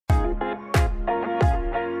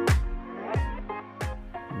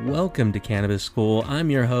Welcome to Cannabis School. I'm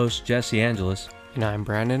your host, Jesse Angeles. And I'm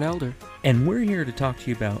Brandon Elder. And we're here to talk to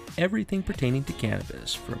you about everything pertaining to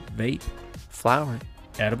cannabis, from vape, flower,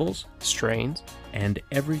 edibles, strains, and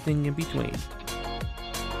everything in between.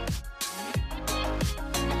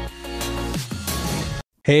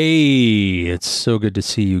 Hey, it's so good to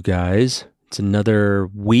see you guys. It's another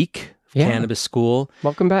week of Cannabis School.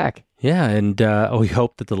 Welcome back. Yeah, and we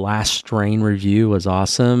hope that the last strain review was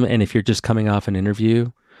awesome. And if you're just coming off an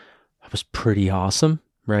interview, that was pretty awesome,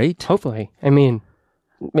 right? Hopefully. I mean,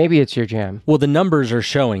 maybe it's your jam. Well, the numbers are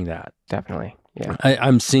showing that. Definitely. Yeah.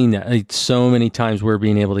 I'm seeing that. So many times we're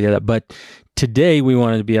being able to get that. But today we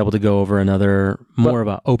wanted to be able to go over another more of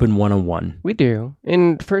an open one-on-one. We do.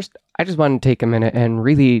 And first, I just want to take a minute and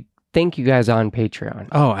really thank you guys on Patreon.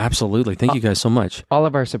 Oh, absolutely. Thank you guys so much. All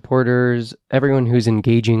of our supporters, everyone who's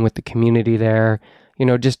engaging with the community there, you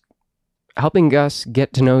know, just helping us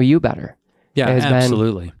get to know you better. Yeah, has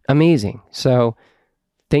absolutely. Been amazing. So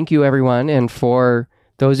thank you, everyone. And for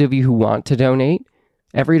those of you who want to donate,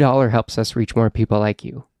 every dollar helps us reach more people like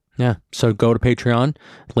you. Yeah. So go to Patreon.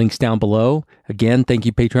 Links down below. Again, thank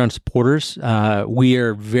you, Patreon supporters. We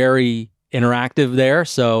are very interactive there.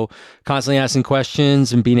 So constantly asking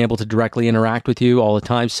questions and being able to directly interact with you all the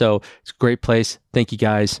time. So it's a great place. Thank you,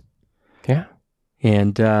 guys. Yeah.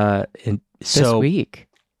 And so this week.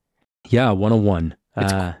 Yeah, 101.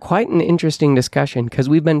 It's quite an interesting discussion because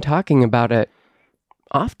we've been talking about it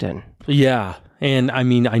often. Yeah. And I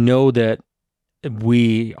mean, I know that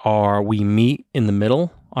we meet in the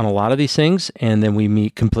middle on a lot of these things, and then we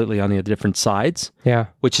meet completely on the different sides. Yeah.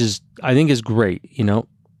 Which I think is great. You know,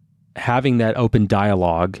 having that open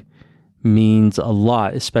dialogue means a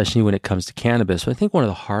lot, especially when it comes to cannabis. But I think one of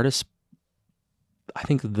the hardest,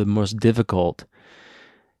 the most difficult,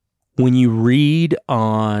 when you read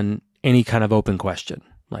on any kind of open question,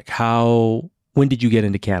 like when did you get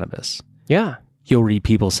into cannabis? Yeah. You'll read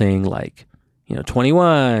people saying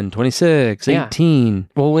 21, 26, 18.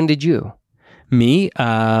 Well, when did you? Me,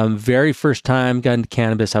 very first time got into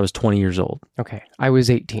cannabis, I was 20 years old. Okay. I was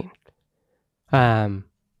 18. But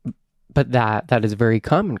that is a very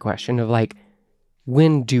common question of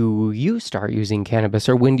when do you start using cannabis,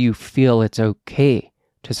 or when do you feel it's okay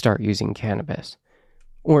to start using cannabis?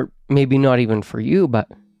 Or maybe not even for you, but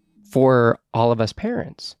for all of us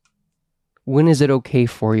parents. When is it okay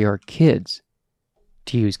for your kids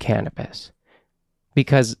to use cannabis?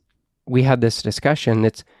 Because we had this discussion.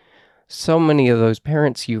 It's so many of those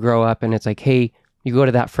parents, you grow up and it's like, hey, you go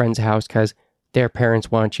to that friend's house because their parents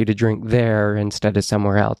want you to drink there instead of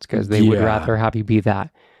somewhere else because they would rather have you be that.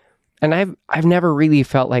 And I've never really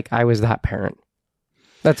felt like I was that parent.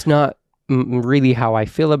 That's not really how I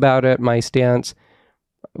feel about it, my stance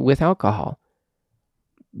with alcohol.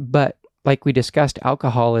 But like we discussed,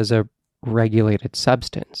 alcohol is a regulated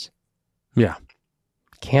substance. Yeah.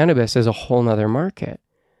 Cannabis is a whole nother market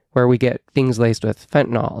where we get things laced with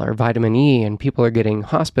fentanyl or vitamin E, and people are getting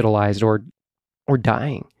hospitalized or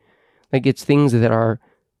dying. It's things that are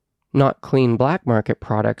not clean black market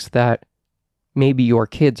products that maybe your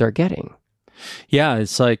kids are getting. Yeah,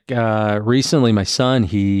 it's like recently my son,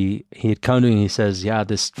 he had come to me and he says, yeah,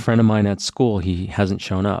 this friend of mine at school, he hasn't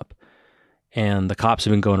shown up. And the cops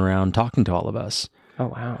have been going around talking to all of us. Oh,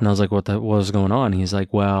 wow. And I was like, what was going on? He's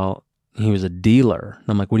like, well, he was a dealer. And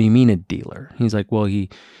I'm like, what do you mean a dealer? He's like, well, he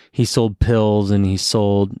sold pills and he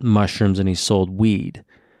sold mushrooms and he sold weed.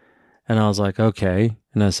 And I was like, okay.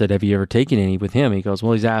 And I said, have you ever taken any with him? He goes,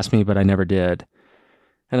 well, he's asked me, but I never did.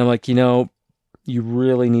 And I'm like, you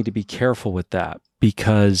really need to be careful with that,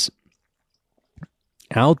 because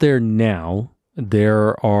out there now,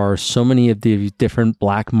 there are so many of the different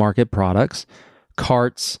black market products,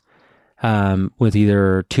 carts, with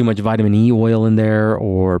either too much vitamin E oil in there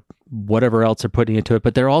or whatever else they're putting into it.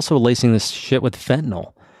 But they're also lacing this shit with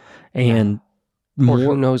fentanyl and or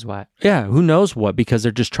who knows what. Yeah, who knows what, because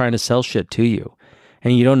they're just trying to sell shit to you.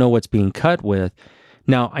 And you don't know what's being cut with.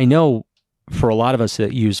 Now, I know for a lot of us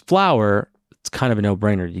that use flower, it's kind of a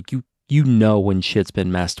no-brainer. You know when shit's been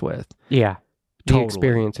messed with. Yeah. The Totally.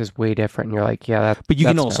 experience is way different. And you're like, yeah, But you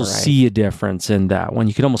can also see a difference in that one.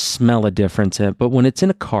 You can almost smell a difference in it. But when it's in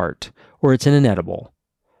a cart or it's in an edible,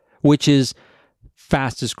 which is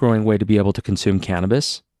fastest growing way to be able to consume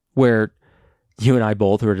cannabis, where you and I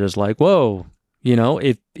both were just like, whoa,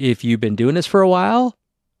 if you've been doing this for a while,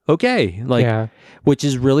 okay. Which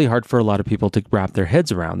is really hard for a lot of people to wrap their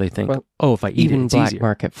heads around. They think, if I eat even it, it's black easier.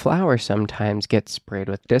 market flower sometimes gets sprayed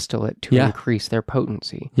with distillate to increase their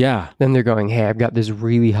potency. Yeah. Then they're going, hey, I've got this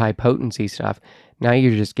really high potency stuff. Now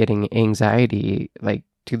you're just getting anxiety,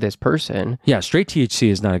 to this person. Yeah, straight THC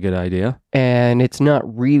is not a good idea. And it's not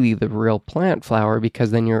really the real plant flower,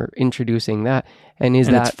 because then you're introducing that. And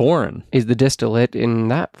it's foreign. Is the distillate in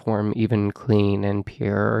that form even clean and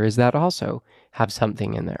pure, or is that also have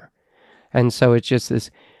something in there? And so it's just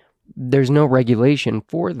this, there's no regulation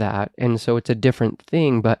for that. And so it's a different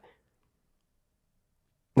thing. But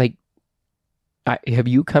like, have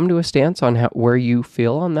you come to a stance on where you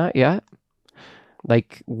feel on that yet?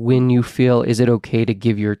 Like, when you feel, is it okay to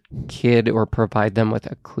give your kid or provide them with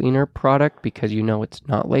a cleaner product because you know it's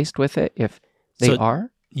not laced with it if they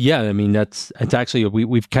are? Yeah, I mean, it's actually,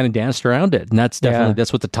 we've kind of danced around it. And that's definitely,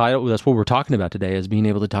 that's what the title, that's what we're talking about today, is being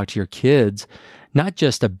able to talk to your kids, not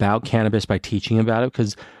just about cannabis by teaching about it,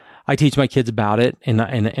 because I teach my kids about it in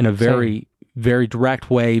a very, very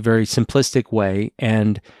direct way, very simplistic way.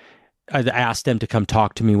 And I asked them to come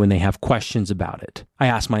talk to me when they have questions about it. I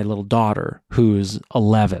asked my little daughter, who's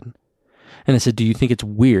 11, and I said, do you think it's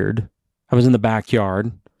weird? I was in the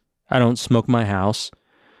backyard. I don't smoke in my house.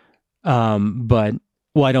 But,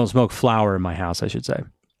 well, I don't smoke flower in my house, I should say.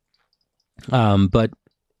 But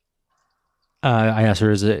I asked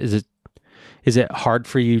her, is it hard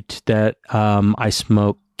for you that I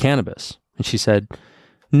smoke cannabis? And she said,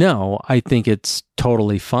 no, I think it's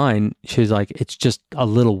totally fine. She's like, it's just a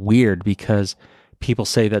little weird because people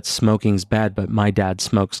say that smoking's bad, but my dad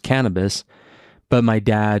smokes cannabis. But my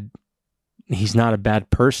dad, he's not a bad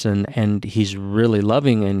person, and he's really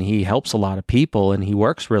loving, and he helps a lot of people, and he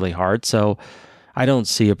works really hard. So I don't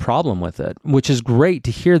see a problem with it, which is great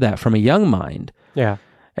to hear that from a young mind. Yeah.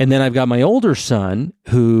 And then I've got my older son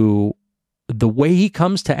who, the way he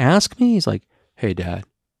comes to ask me, he's like, hey, Dad,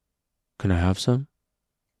 can I have some?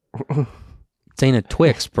 It ain't a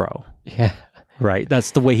Twix, bro. Yeah. Right?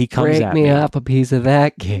 That's the way he comes Break at me me. up a piece of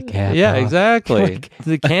that Kit Kat. Yeah, exactly.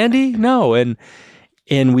 The candy? No. And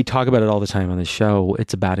we talk about it all the time on the show.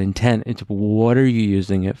 It's about intent. It's what are you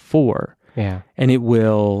using it for? Yeah. And it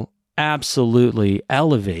will absolutely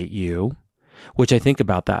elevate you, which I think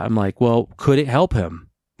about that. I'm like, well, could it help him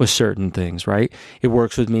with certain things, right? It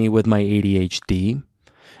works with me with my ADHD.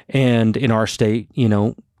 And in our state,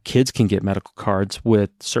 kids can get medical cards with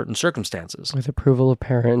certain circumstances. With approval of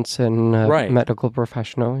parents and right. medical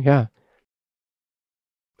professional, yeah.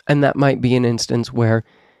 And that might be an instance where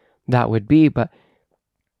that would be, but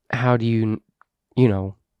how do you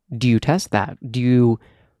do you test that?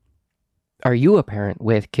 Are you a parent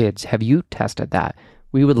with kids? Have you tested that?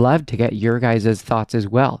 We would love to get your guys' thoughts as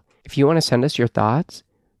well. If you want to send us your thoughts,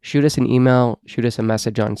 shoot us an email, shoot us a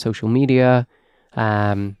message on social media.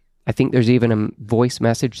 I think there's even a voice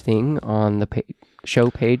message thing on the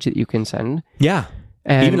show page that you can send. Yeah.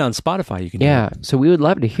 And even on Spotify, you can do it. So we would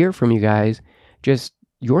love to hear from you guys, just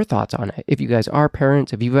your thoughts on it. If you guys are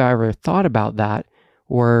parents, if you've ever thought about that,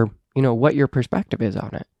 or, what your perspective is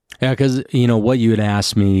on it. Yeah, because, what you had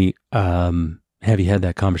asked me, have you had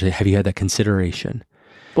that conversation? Have you had that consideration?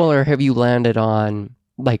 Well, or have you landed on,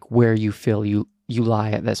 like, where you feel you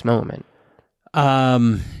lie at this moment?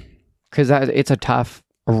 Because it's a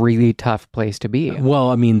really tough place to be. Well,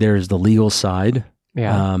 I mean, there's the legal side.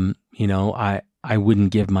 Yeah. I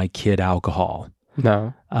wouldn't give my kid alcohol.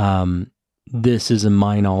 No. This is a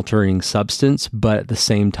mind-altering substance, but at the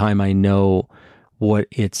same time, I know what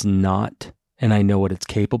it's not, and I know what it's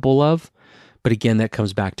capable of. But again, that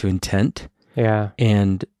comes back to intent. Yeah.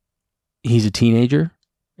 And he's a teenager,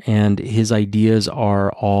 and his ideas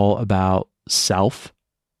are all about self.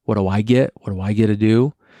 What do I get? What do I get to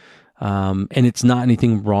do? And it's not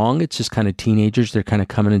anything wrong. It's just kind of teenagers. They're kind of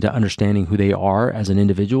coming into understanding who they are as an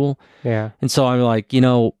individual. Yeah. And so I'm like,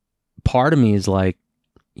 part of me is like,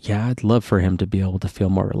 yeah, I'd love for him to be able to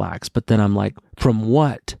feel more relaxed. But then I'm like, from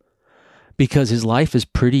what? Because his life is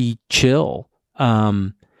pretty chill.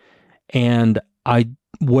 And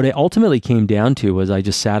what it ultimately came down to was I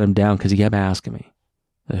just sat him down because he kept asking me,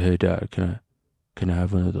 hey, Dad, can I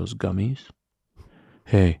have one of those gummies?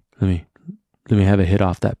 Hey, let me have a hit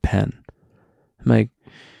off that pen. I'm like,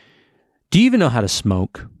 do you even know how to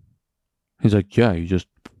smoke? He's like, yeah,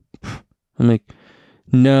 I'm like,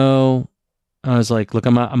 no. I was like, look,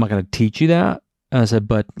 I'm not going to teach you that. And I said,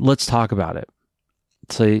 but let's talk about it.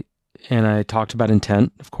 And I talked about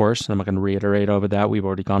intent, of course, and I'm not going to reiterate over that. We've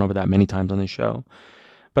already gone over that many times on this show.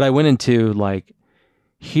 But I went into like,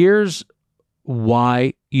 here's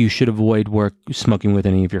why you should avoid smoking with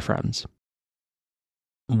any of your friends.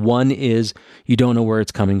 One is you don't know where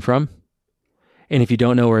it's coming from. And if you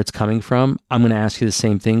don't know where it's coming from, I'm going to ask you the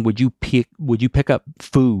same thing. Would you pick up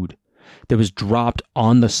food that was dropped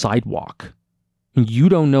on the sidewalk? And you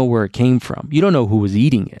don't know where it came from. You don't know who was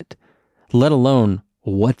eating it, let alone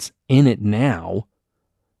what's in it now.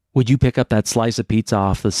 would you pick up that slice of pizza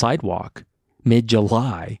off the sidewalk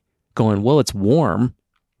mid-July going, well, it's warm?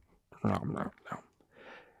 No.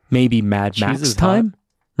 Maybe Mad Cheese Max is time,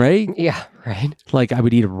 right? Yeah, right. Like I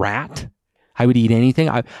would eat a rat. I would eat anything.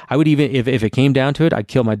 I would even, if it came down to it, I'd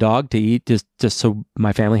kill my dog to eat just so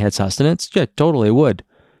my family had sustenance. Yeah, totally would.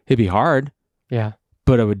 It'd be hard, Yeah.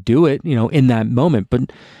 but I would do it, in that moment.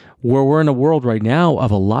 But we're in a world right now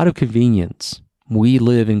of a lot of convenience. We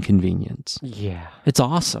live in convenience. Yeah. It's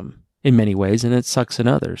awesome in many ways, and it sucks in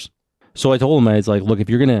others. So I told him, I was like, look, if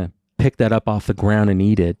you're going to pick that up off the ground and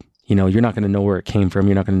eat it, you're not going to know where it came from.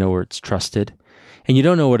 You're not going to know where it's trusted. And you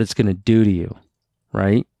don't know what it's going to do to you,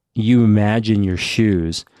 right? You imagine your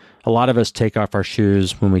shoes. A lot of us take off our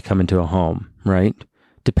shoes when we come into a home, right?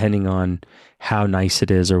 Depending on how nice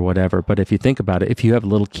it is or whatever. But if you think about it, if you have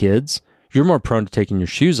little kids, you're more prone to taking your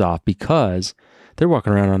shoes off because they're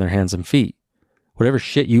walking around on their hands and feet. Whatever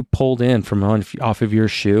shit you pulled in from off of your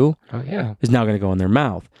shoe is now going to go in their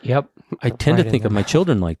mouth. Yep. I tend to think of my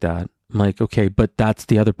children like that. I'm like, okay, but that's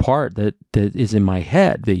the other part that is in my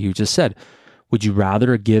head that you just said. Would you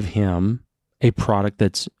rather give him a product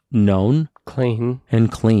that's known, clean,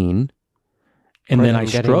 and clean, and then I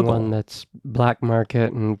struggle? One that's black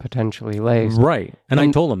market and potentially laced. Right. And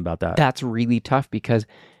I told him about that. That's really tough because,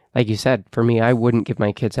 like you said, for me, I wouldn't give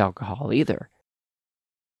my kids alcohol either.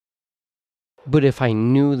 But if I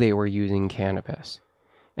knew they were using cannabis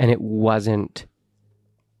and it wasn't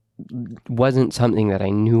something that I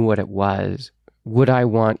knew what it was, would I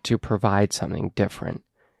want to provide something different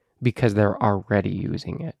because they're already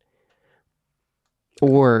using it?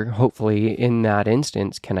 Or hopefully in that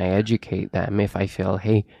instance, can I educate them if I feel,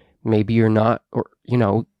 hey, maybe you're not, or,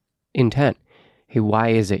 intent. Hey, why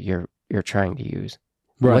is it you're trying to use?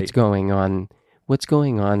 Right. What's going on? What's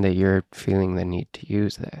going on that you're feeling the need to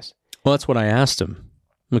use this? Well, that's what I asked him.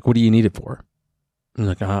 Like, what do you need it for? I'm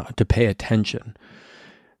like, to pay attention.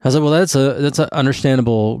 I was like, well, that's an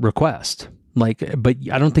understandable request. Like, but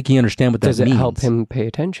I don't think he understands what that means. Does it help him pay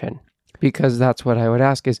attention? Because that's what I would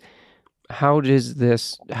ask is, how do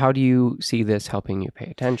you see this helping you pay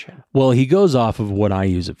attention? Well, he goes off of what I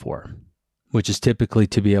use it for, which is typically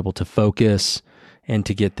to be able to focus and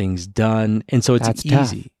to get things done. And so it's That's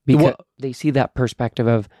easy. Tough because they see that perspective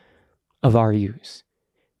of our use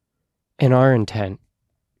and our intent.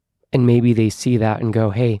 And maybe they see that and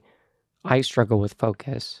go, hey, I struggle with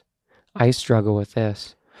focus. I struggle with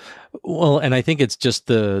this. Well, and I think it's just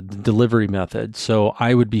the delivery method. So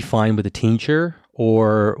I would be fine with a tincture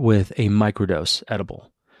or with a microdose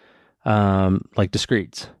edible, like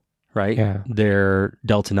Discreets, right? Yeah. They're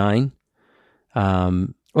Delta 9.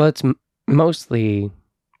 Well, it's mostly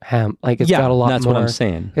hemp. Like it's got a lot that's more. What I'm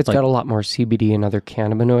saying. It's got a lot more CBD and other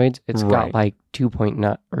cannabinoids. It's Right. got like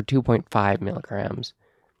 2.5 milligrams.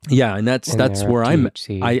 Yeah, and that's where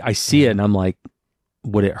THC. I see it and I'm like,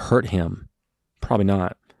 would it hurt him? Probably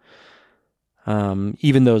not.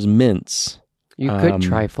 Even those mints. You could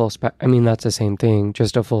try full spec. I mean, that's the same thing.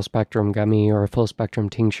 Just a full spectrum gummy or a full spectrum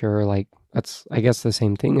tincture. Like that's, I guess, the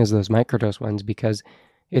same thing as those microdose ones because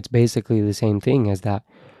it's basically the same thing as that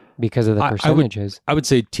because of the percentages. I would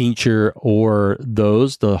say tincture or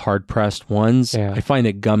the hard pressed ones. Yeah. I find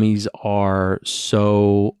that gummies are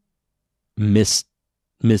so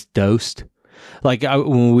misdosed. Like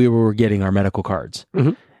when we were getting our medical cards,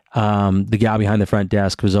 the gal behind the front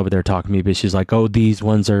desk was over there talking to me, but she's like, oh, these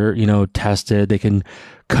ones are, tested. They can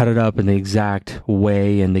cut it up in the exact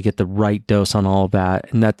way and they get the right dose on all of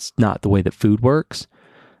that. And that's not the way that food works.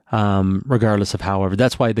 Regardless of however,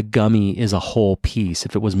 that's why the gummy is a whole piece.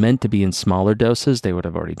 If it was meant to be in smaller doses, they would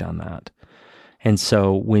have already done that. And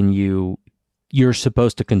so when you're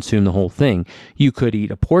supposed to consume the whole thing, you could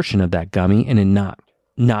eat a portion of that gummy and it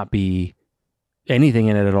not be anything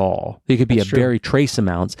in it at all. It could be very trace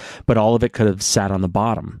amounts, but all of it could have sat on the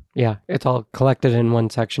bottom. Yeah, it's all collected in one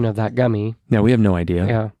section of that gummy. Now we have no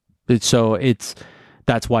idea. Yeah. So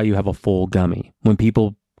that's why you have a full gummy. When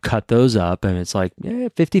people cut those up and it's like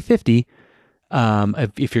 50-50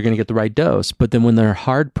 if you're going to get the right dose, but then when they're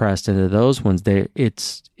hard pressed into those ones,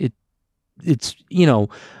 it's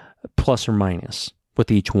plus or minus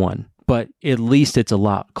with each one, but at least it's a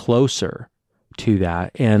lot closer to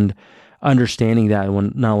that. And understanding that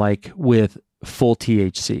when now, like with full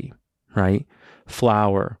THC, right?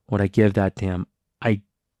 Flower, would I give that to him?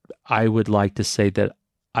 I would like to say that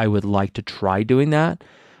I would like to try doing that,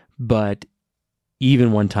 but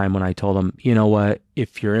even one time when I told him, you know what,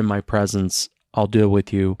 if you're in my presence, I'll do it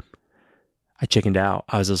with you, I chickened out.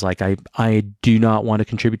 I was just like, I do not want to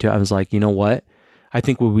contribute to it. I was like, you know what? I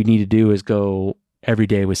think what we need to do is go every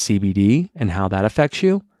day with CBD and how that affects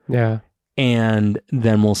you. Yeah. and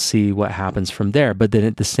then we'll see what happens from there. But then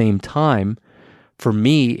at the same time, for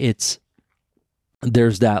me,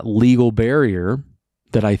 there's that legal barrier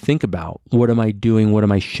that I think about. What am I doing? What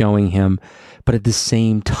am I showing him? But at the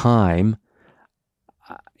same time,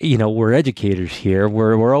 we're educators here.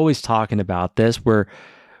 We're always talking about this. We're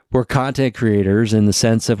content creators in the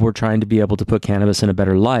sense of we're trying to be able to put cannabis in a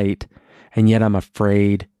better light. And yet I'm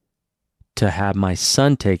afraid to have my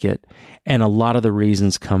son take it. And a lot of the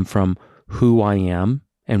reasons come from who I am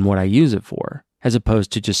and what I use it for, as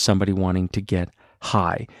opposed to just somebody wanting to get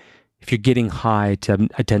high. If you're getting high,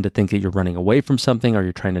 I tend to think that you're running away from something, or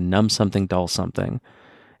you're trying to numb something, dull something.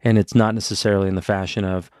 And it's not necessarily in the fashion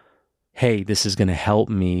of, hey, this is going to help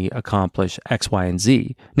me accomplish X, Y, and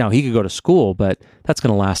Z. Now, he could go to school, but that's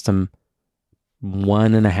going to last him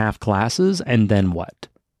 1.5 classes. And then what?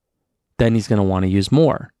 Then he's going to want to use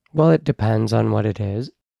more. Well, it depends on what it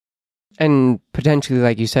is. And potentially,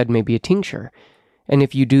 like you said, maybe a tincture. And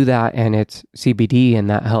if you do that and it's CBD and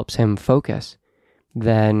that helps him focus,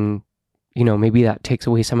 then, maybe that takes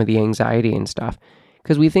away some of the anxiety and stuff.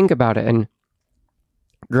 Because we think about it, and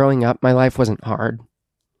growing up, my life wasn't hard.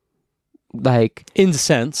 Like, in a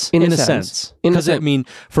sense. Because,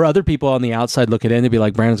 for other people on the outside looking in, they'd be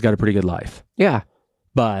like, Brandon's got a pretty good life. Yeah.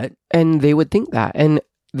 And they would think that. And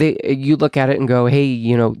you look at it and go,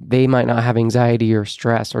 hey, they might not have anxiety or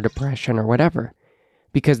stress or depression or whatever,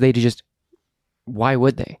 because why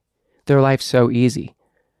would they? Their life's so easy.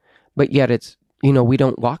 But yet it's, we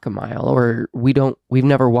don't walk a mile, or we've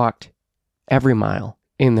never walked every mile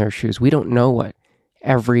in their shoes. We don't know what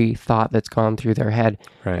every thought that's gone through their head,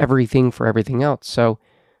 right. Everything for everything else. So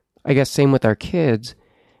I guess same with our kids.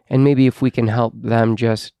 And maybe if we can help them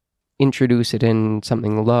just introduce it in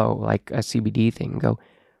something low, like a CBD thing, go,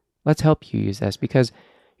 let's help you use this, because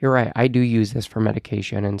you're right. I do use this for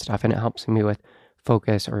medication and stuff, and it helps me with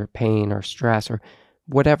focus or pain or stress or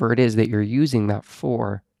whatever it is that you're using that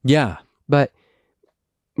for. Yeah. But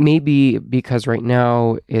maybe because right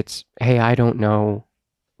now it's, hey, I don't know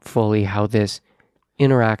fully how this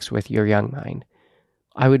interacts with your young mind.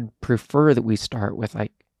 I would prefer that we start with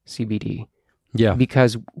like CBD. Yeah.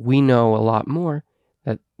 Because we know a lot more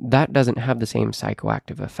that doesn't have the same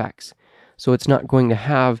psychoactive effects. So it's not going to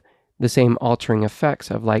have the same altering effects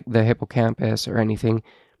of like the hippocampus or anything,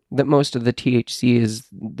 that most of the THC is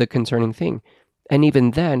the concerning thing. And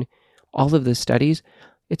even then, all of the studies,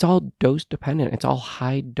 it's all dose dependent. It's all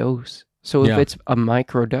high dose. So if it's a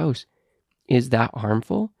micro dose, is that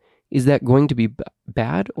harmful? Is that going to be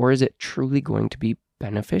bad, or is it truly going to be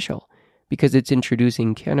beneficial? Because it's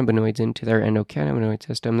introducing cannabinoids into their endocannabinoid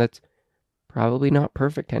system that's probably not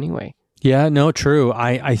perfect anyway. Yeah, no, true.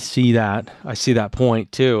 I see that. I see that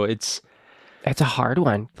point too. It's a hard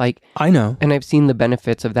one. Like, I know. And I've seen the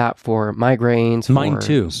benefits of that for migraines, mine for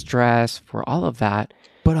too, stress, for all of that.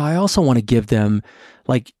 But I also want to give them,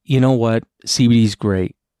 like, you know what? CBD is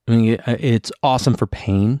great. I mean, it's awesome for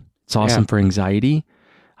pain. It's awesome for anxiety.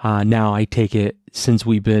 Now I take it since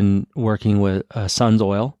we've been working with Sun's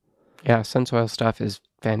Oil. Yeah, Sun's Oil stuff is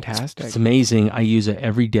fantastic. It's amazing. I use it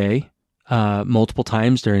every day. Multiple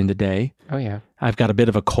times during the day. Oh yeah. I've got a bit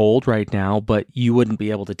of a cold right now, but you wouldn't be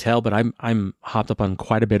able to tell, but I'm hopped up on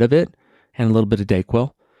quite a bit of it and a little bit of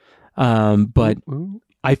Dayquil. But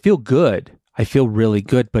I feel good. I feel really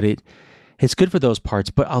good, but it's good for those parts.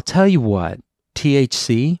 But I'll tell you what,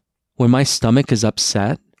 THC, when my stomach is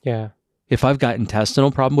upset, if I've got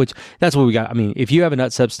intestinal problem, which that's what we got. I mean, if you have a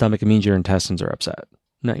nut sub stomach, it means your intestines are upset,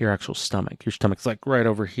 not your actual stomach. Your stomach's like right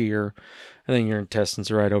over here, and then your intestines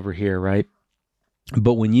are right over here, right?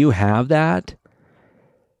 But when you have that,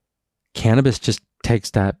 cannabis just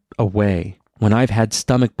takes that away. When I've had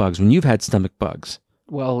stomach bugs, when you've had stomach bugs.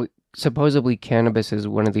 Well, supposedly cannabis is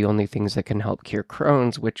one of the only things that can help cure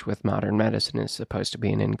Crohn's, which with modern medicine is supposed to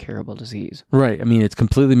be an incurable disease. Right. I mean, it's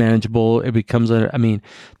completely manageable. It becomes there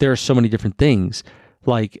are so many different things.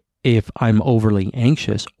 Like if I'm overly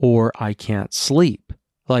anxious or I can't sleep,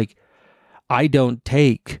 like I don't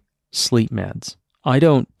take sleep meds. I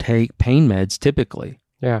don't take pain meds typically.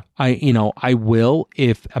 Yeah. I will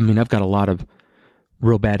I've got a lot of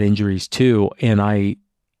real bad injuries too. And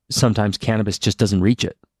sometimes cannabis just doesn't reach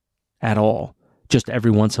it at all. Just every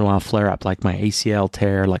once in a while flare up, like my ACL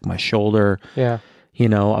tear, like my shoulder. Yeah.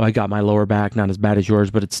 I got my lower back, not as bad as yours,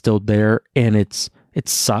 but it's still there. And it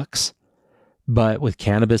sucks. But with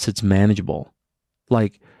cannabis, it's manageable.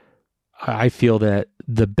 Like I feel that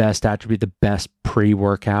the best attribute, the best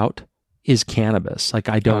pre-workout is cannabis. Like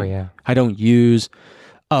I don't use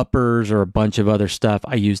uppers or a bunch of other stuff.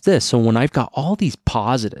 I use this. So when I've got all these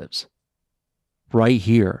positives right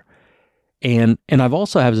here, and I've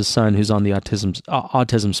also have a son who's on the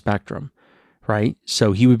autism spectrum. right?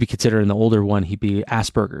 So he would be considered in the older one, he'd be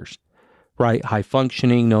Asperger's, right? High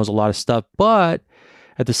functioning, knows a lot of stuff, but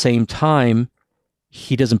at the same time,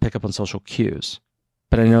 he doesn't pick up on social cues.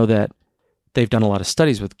 But I know that they've done a lot of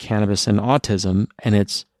studies with cannabis and autism, and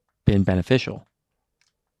it's been beneficial.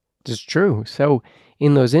 It's true. So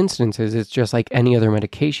in those instances, it's just like any other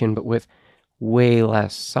medication, but with way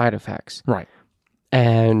less side effects. Right.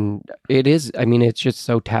 And it is, I mean, it's just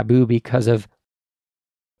so taboo because of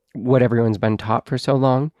what everyone's been taught for so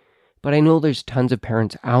long. But I know there's tons of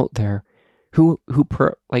parents out there who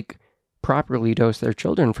properly dose their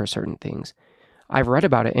children for certain things. I've read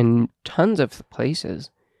about it in tons of places.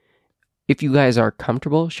 If you guys are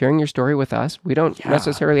comfortable sharing your story with us, we don't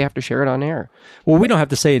necessarily have to share it on air. Well, we don't have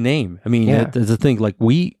to say a name. I mean, there's the thing, like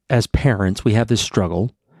we as parents, we have this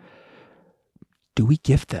struggle. Do we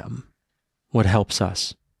give them what helps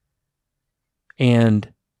us?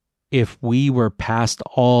 And if we were past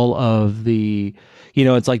all of the,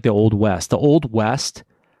 it's like the Old West. The Old West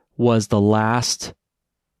was the last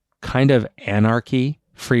kind of anarchy,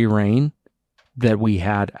 free reign that we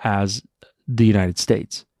had as the United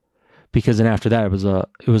States. Because then after that,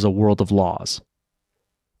 it was a world of laws.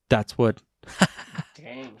 That's what.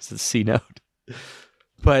 Dang. It's a C note.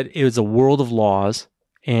 But it was a world of laws,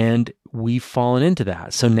 and we've fallen into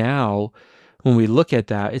that. So now, when we look at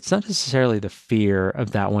that, it's not necessarily the fear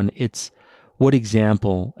of that one. It's what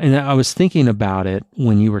example. And I was thinking about it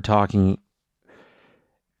when you were talking.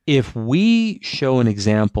 If we show an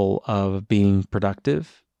example of being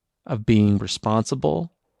productive, of being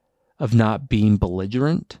responsible, of not being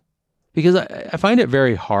belligerent. Because I find it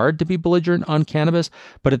very hard to be belligerent on cannabis,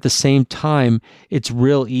 but at the same time, it's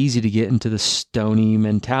real easy to get into the stony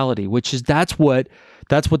mentality, which is that's what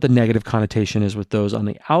the negative connotation is with those on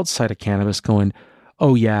the outside of cannabis going,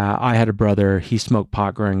 oh yeah, I had a brother, he smoked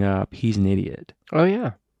pot growing up, he's an idiot. Oh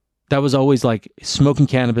yeah. That was always like smoking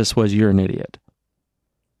cannabis was you're an idiot.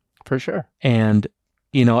 For sure. And,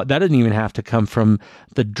 that didn't even have to come from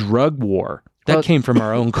the drug war. That came from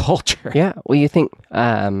our own culture. Yeah. Well, you think,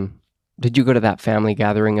 did you go to that family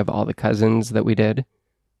gathering of all the cousins that we did?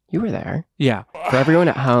 You were there. Yeah. For everyone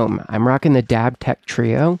at home, I'm rocking the Dab Tech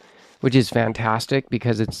Trio, which is fantastic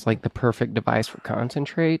because it's like the perfect device for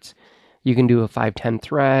concentrates. You can do a 510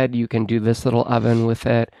 thread. You can do this little oven with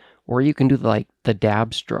it, or you can do the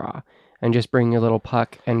dab straw and just bring your little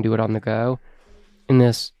puck and do it on the go in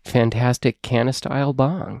this fantastic canna-style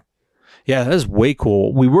bong. Yeah, that is way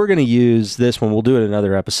cool. We were going to use this one. We'll do it in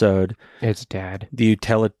another episode. It's dad. The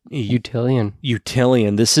Utilian.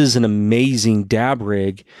 Utilian. This is an amazing dab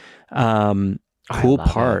rig. Cool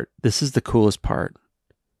part. It. This is the coolest part.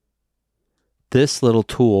 This little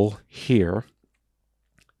tool here,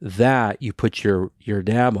 that you put your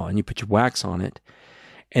dab on, you put your wax on it,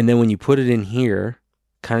 and then when you put it in here,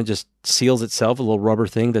 kind of just seals itself, a little rubber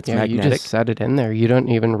thing that's magnetic. You just set it in there. You don't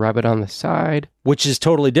even rub it on the side. Which is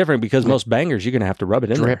totally different because most bangers, you're going to have to rub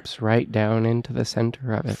it in there. Drips right down into the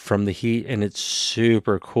center of it. From the heat, and it's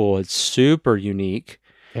super cool. It's super unique.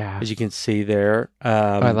 Yeah. As you can see there.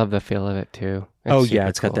 I love the feel of it too.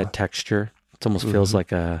 It's got that texture. It almost feels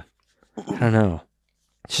like I don't know.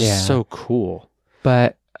 It's just so cool.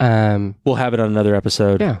 But we'll have it on another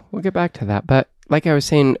episode. Yeah, we'll get back to that. But like I was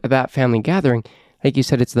saying about family gathering, like you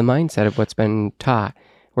said, it's the mindset of what's been taught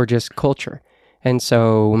or just culture. And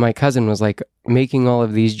so my cousin was like making all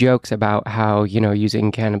of these jokes about how,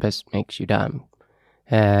 using cannabis makes you dumb.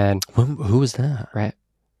 And who was that? Right.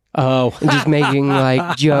 Oh. And just making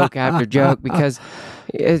like joke after joke because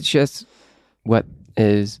it's just what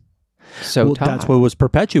is so taught. That's what was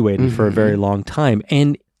perpetuated for a very long time.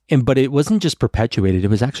 But it wasn't just perpetuated, it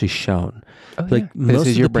was actually shown. Oh, this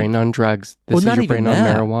is your brain on drugs. This is your brain on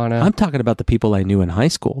marijuana. I'm talking about the people I knew in high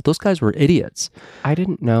school. Those guys were idiots. I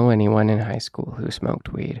didn't know anyone in high school who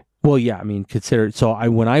smoked weed. Well, yeah, I mean, so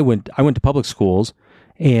when I went to public schools,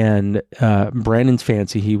 and Brandon's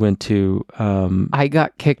fancy, he went to... I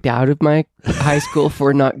got kicked out of my high school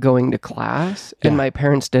for not going to class, and my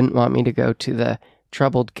parents didn't want me to go to the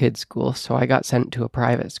troubled kids school, so I got sent to a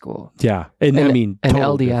private school. Yeah, and I mean, an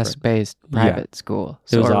LDS-based private school.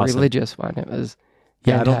 So it was awesome. Religious one. It was fantastic.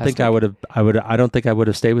 Yeah, I don't think I would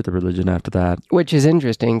have stayed with the religion after that. Which is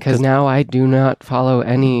interesting because now I do not follow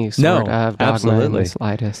any sort of dogma in the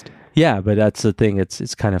slightest. Yeah, but that's the thing.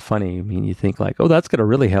 It's kind of funny. I mean, you think like, oh, that's going to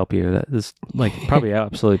really help you. That this probably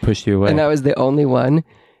absolutely pushed you away. And I was the only one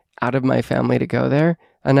out of my family to go there,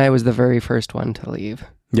 and I was the very first one to leave.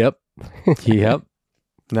 Yep. Yep.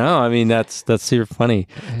 No, I mean that's super funny.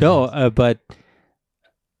 No, but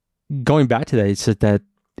going back to that, it's that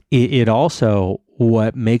it also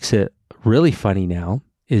what makes it really funny now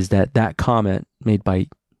is that comment made by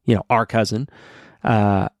our cousin,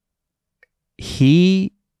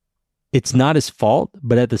 it's not his fault,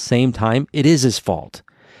 but at the same time, it is his fault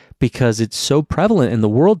because it's so prevalent in the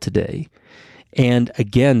world today. And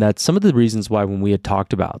again, that's some of the reasons why when we had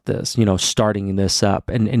talked about this, starting this up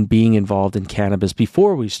and being involved in cannabis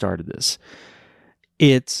before we started this,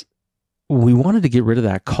 we wanted to get rid of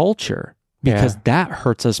that culture because that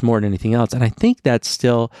hurts us more than anything else. And I think that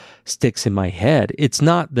still sticks in my head. It's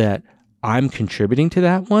not that I'm contributing to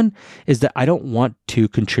that one, is that I don't want to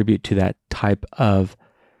contribute to that type of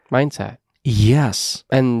mindset. Yes.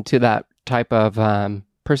 And to that type of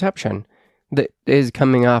perception that is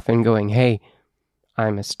coming off and going, hey,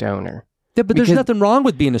 I'm a stoner. Yeah, but there's nothing wrong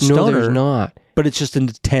with being a stoner. No, there's not. But it's just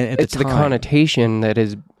it's the connotation that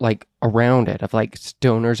is like around it of like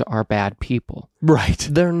stoners are bad people. Right.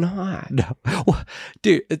 They're not. No. Well,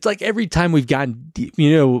 dude, it's like every time we've gotten,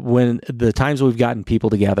 when the times we've gotten people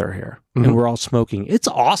together here and we're all smoking, it's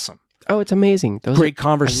awesome. Oh, it's amazing. Great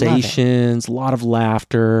conversations, a lot of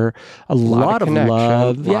laughter, a lot of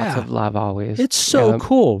love. Lots of love always. It's so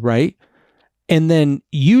cool, right? And then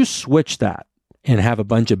you switch that and have a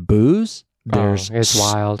bunch of booze. There's it's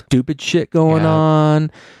wild. Stupid shit going on.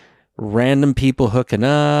 Random people hooking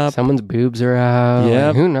up. Someone's boobs are out.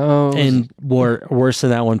 Yeah. Who knows? And worse than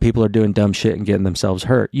that, when people are doing dumb shit and getting themselves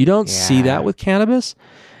hurt. You don't see that with cannabis.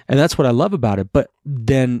 And that's what I love about it. But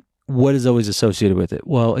then what is always associated with it?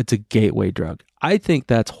 Well, it's a gateway drug. I think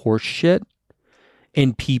that's horse shit.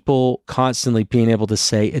 And people constantly being able to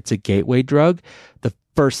say it's a gateway drug. The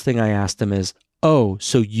first thing I ask them is, oh,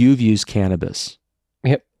 so you've used cannabis.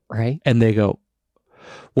 Yep. Right. And they go,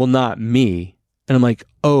 well, not me. And I'm like,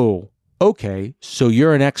 oh, okay. So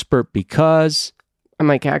you're an expert because. I'm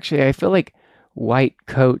like, actually, I feel like white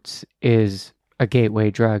coats is a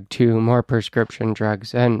gateway drug to more prescription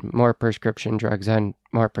drugs and more prescription drugs and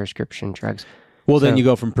more prescription drugs. Well, then you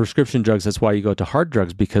go from prescription drugs. That's why you go to hard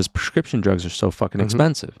drugs, because prescription drugs are so fucking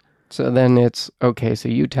expensive. So then it's, okay, so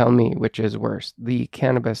you tell me which is worse, the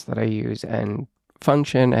cannabis that I use and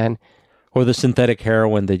function and... Or the synthetic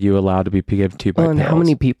heroin that you allow to be given to you by pills. And how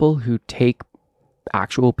many people who take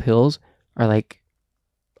actual pills are like,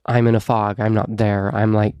 I'm in a fog, I'm not there,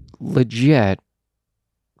 I'm like legit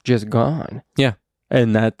just gone. Yeah.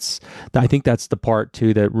 And I think that's the part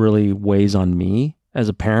too that really weighs on me as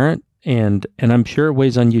a parent. And I'm sure it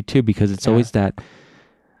weighs on you too, because it's always that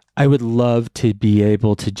I would love to be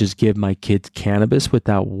able to just give my kids cannabis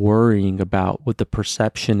without worrying about what the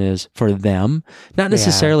perception is for them, not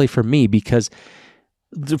necessarily for me, because,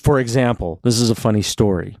 for example, this is a funny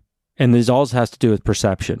story, and this always has to do with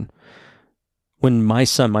perception. When my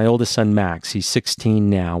oldest son, Max, he's 16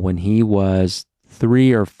 now, when he was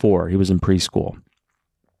 3 or 4, he was in preschool.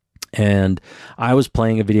 And I was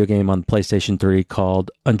playing a video game on PlayStation 3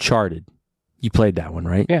 called Uncharted. You played that one,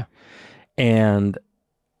 right? Yeah. And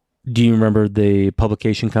do you remember the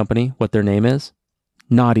publication company, what their name is?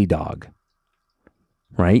 Naughty Dog,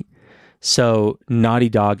 right? So Naughty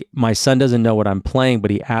Dog, my son doesn't know what I'm playing,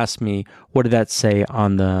 but he asked me, what did that say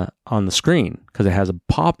on the screen? Because it has a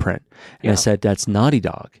paw print. And I said, that's Naughty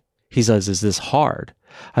Dog. He says, is this hard?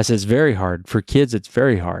 I said, it's very hard. For kids, it's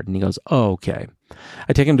very hard. And he goes, oh, okay.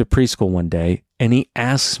 I take him to preschool one day, and he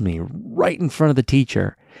asks me right in front of the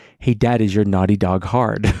teacher, hey, Dad, is your Naughty Dog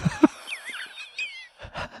hard?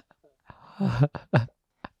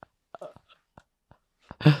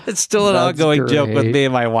 It's still an ongoing joke with me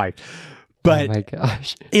and my wife. But oh my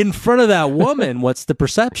gosh. In front of that woman, what's the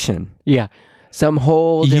perception? Yeah. Some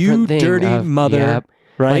whole different thing. You dirty mother,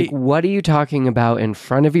 right? Like, what are you talking about in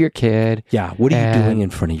front of your kid? Yeah. What are you doing in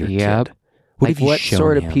front of your kid? What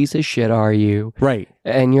sort of piece of shit are you? Right.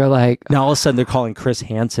 And you're like... Now all of a sudden they're calling Chris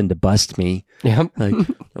Hansen to bust me. Yep. Like,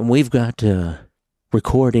 and we've got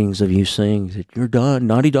recordings of you saying that you're done.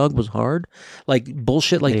 Naughty Dog was hard. Like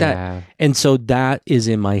bullshit like that. And so that is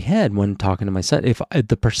in my head when talking to my son. If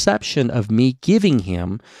the perception of me giving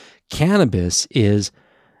him cannabis is...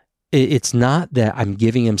 It's not that I'm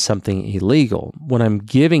giving him something illegal. What I'm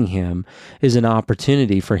giving him is an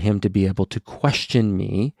opportunity for him to be able to question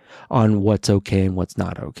me on what's okay and what's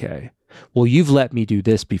not okay. Well, you've let me do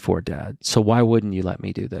this before, Dad, so why wouldn't you let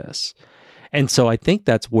me do this? And so I think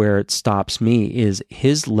that's where it stops me, is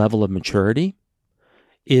his level of maturity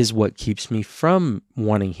is what keeps me from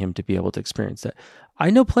wanting him to be able to experience that. I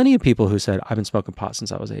know plenty of people who said, I've been smoking pot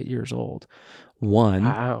since I was 8 years old.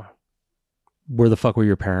 Wow. Where the fuck were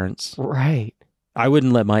your parents? Right. I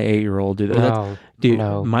wouldn't let my 8-year-old do that. No, Dude,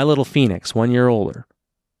 no. My little Phoenix, 1 year older.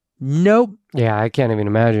 Nope. Yeah, I can't even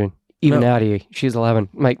imagine. Even Addie, she's 11.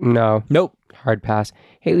 I'm like, no. Nope. Hard pass.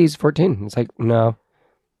 Haley's 14. It's like, no.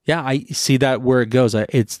 Yeah, I see that where it goes.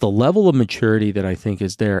 It's the level of maturity that I think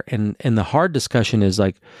is there, and the hard discussion is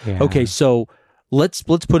like, Yeah. okay, so let's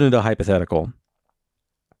put it into a hypothetical.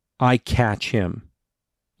 I catch him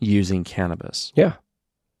using cannabis. Yeah.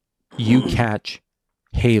 You catch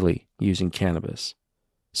Haley using cannabis.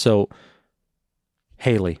 So,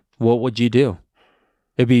 Haley, what would you do?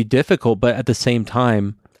 It'd be difficult, but at the same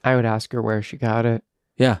time, I would ask her where she got it.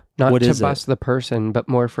 yeah. Not what to is bust the person, but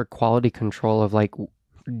more for quality control of like,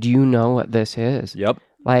 do you know what this is? Yep.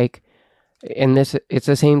 Like, and this, it's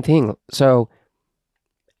the same thing. So,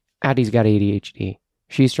 Addie's got ADHD.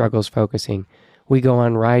 She struggles focusing. We go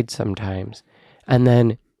on rides sometimes. And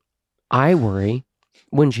then I worry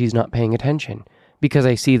when she's not paying attention because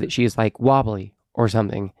I see that she's like wobbly or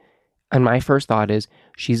something. And my first thought is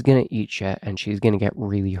she's going to eat shit and she's going to get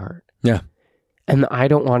really hurt. Yeah. And I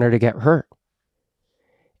don't want her to get hurt.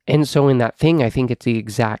 And so in that thing, I think it's the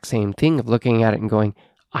exact same thing of looking at it and going,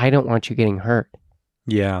 I don't want you getting hurt.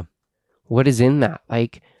 Yeah. What is in that?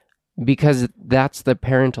 Like, because that's the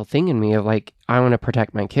parental thing in me of like, I want to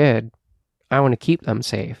protect my kid. I want to keep them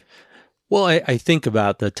safe. Well, I think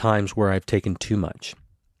about the times where I've taken too much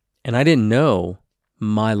and I didn't know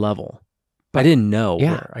my level. I didn't know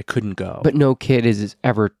where I couldn't go. But no kid is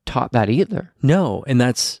ever taught that either. No. And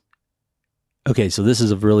that's, okay, so this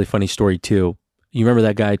is a really funny story too. You remember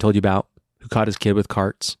that guy I told you about who caught his kid with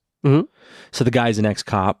carts? Mm-hmm. So the guy's an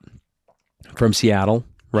ex-cop from Seattle,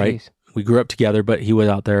 right? Jeez. We grew up together, but he was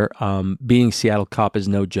out there. Being a Seattle cop is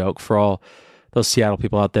no joke for all those Seattle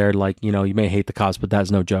people out there. Like, you know, you may hate the cops, but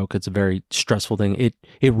that's no joke. It's a very stressful thing.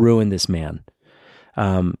 It ruined this man.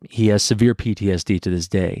 He has severe PTSD to this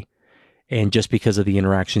day. And just because of the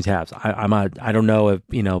interactions he has, I don't know if,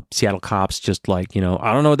 you know, Seattle cops just like, you know,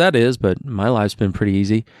 I don't know what that is, but my life's been pretty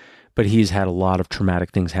easy. But he's had a lot of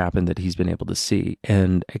traumatic things happen that he's been able to see.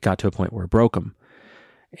 And it got to a point where it broke him.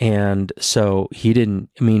 And so he didn't,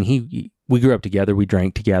 I mean, we grew up together, we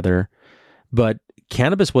drank together, but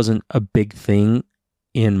cannabis wasn't a big thing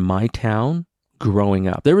in my town growing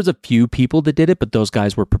up. There was a few people that did it, but those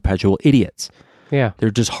guys were perpetual idiots. Yeah. They're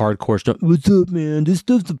just hardcore stuff. What's up, man? This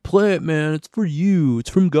stuff's the plant, man. It's for you. It's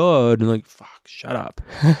from God. And like, fuck, shut up.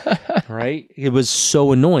 Right? It was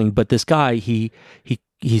so annoying. But this guy, he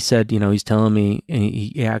said, you know, he's telling me, and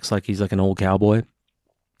he acts like he's like an old cowboy.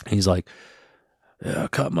 He's like, yeah, I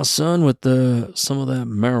caught my son with some of that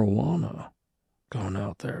marijuana going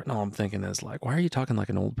out there. No, I'm thinking is like, why are you talking like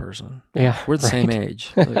an old person? Yeah. We're the same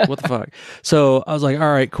age. Like, what the fuck? So I was like,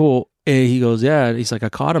 all right, cool. And he goes, yeah. He's like, I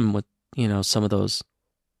caught him with, you know, some of those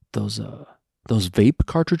vape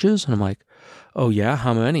cartridges. And I'm like, oh yeah,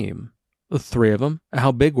 how many? 3 of them.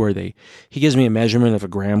 How big were they? He gives me a measurement of a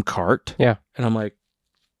gram cart. Yeah. And I'm like,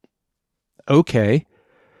 okay.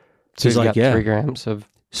 So he's like, got yeah. 3 grams of.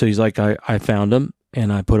 So he's like, I found them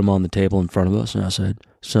and I put them on the table in front of us. And I said,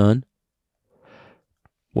 son,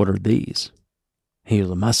 what are these? He was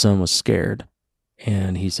like, my son was scared.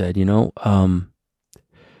 And he said, you know,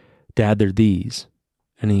 Dad, they're these.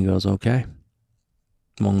 And he goes, okay,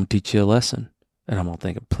 I'm going to teach you a lesson. And I'm all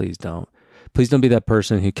thinking, please don't be that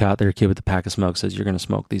person who caught their kid with a pack of smoke, says you're going to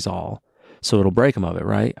smoke these all. So it'll break them of it,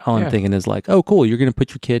 right? All I'm thinking is like, oh, cool. You're going to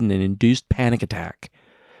put your kid in an induced panic attack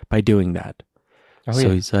by doing that. Oh,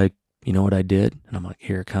 so he's like, you know what I did? And I'm like,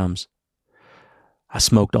 here it comes. I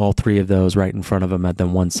smoked all 3 of those right in front of him at the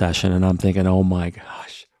one session. And I'm thinking, oh my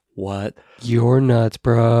gosh, what? You're nuts,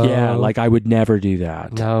 bro. Yeah, like I would never do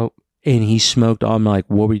that. No. And he smoked all. I'm like,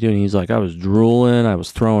 what were you doing? He's like, I was drooling. I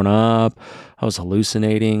was throwing up. I was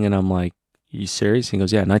hallucinating. And I'm like, you serious? He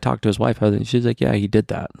goes, yeah. And I talked to his wife. And she's like, yeah, he did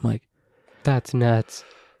that. I'm like, that's nuts.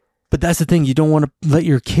 But that's the thing. You don't want to let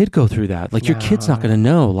your kid go through that. Like your kid's not going to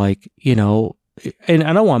know. Like, you know, and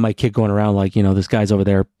I don't want my kid going around like, you know, this guy's over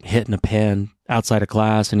there hitting a pen outside of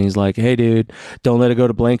class and he's like, hey, dude, don't let it go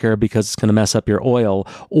to blinker because it's going to mess up your oil.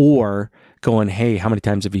 Or going, hey, how many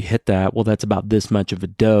times have you hit that? Well, that's about this much of a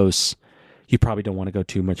dose. You probably don't want to go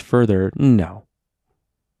too much further. No.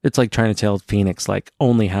 It's like trying to tell Phoenix, like,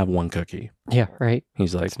 only have 1 cookie. Yeah, right.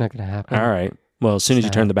 He's like, it's not going to happen. All right. Well, as soon as you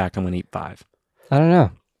turn the back, I'm going to eat 5. I don't know.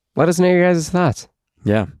 Let us know your guys' thoughts.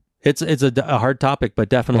 Yeah. It's a hard topic, but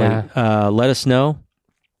definitely let us know.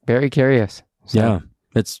 Very curious. So. Yeah.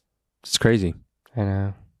 It's crazy. I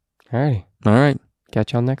know. All right. All right.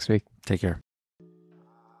 Catch y'all next week. Take care.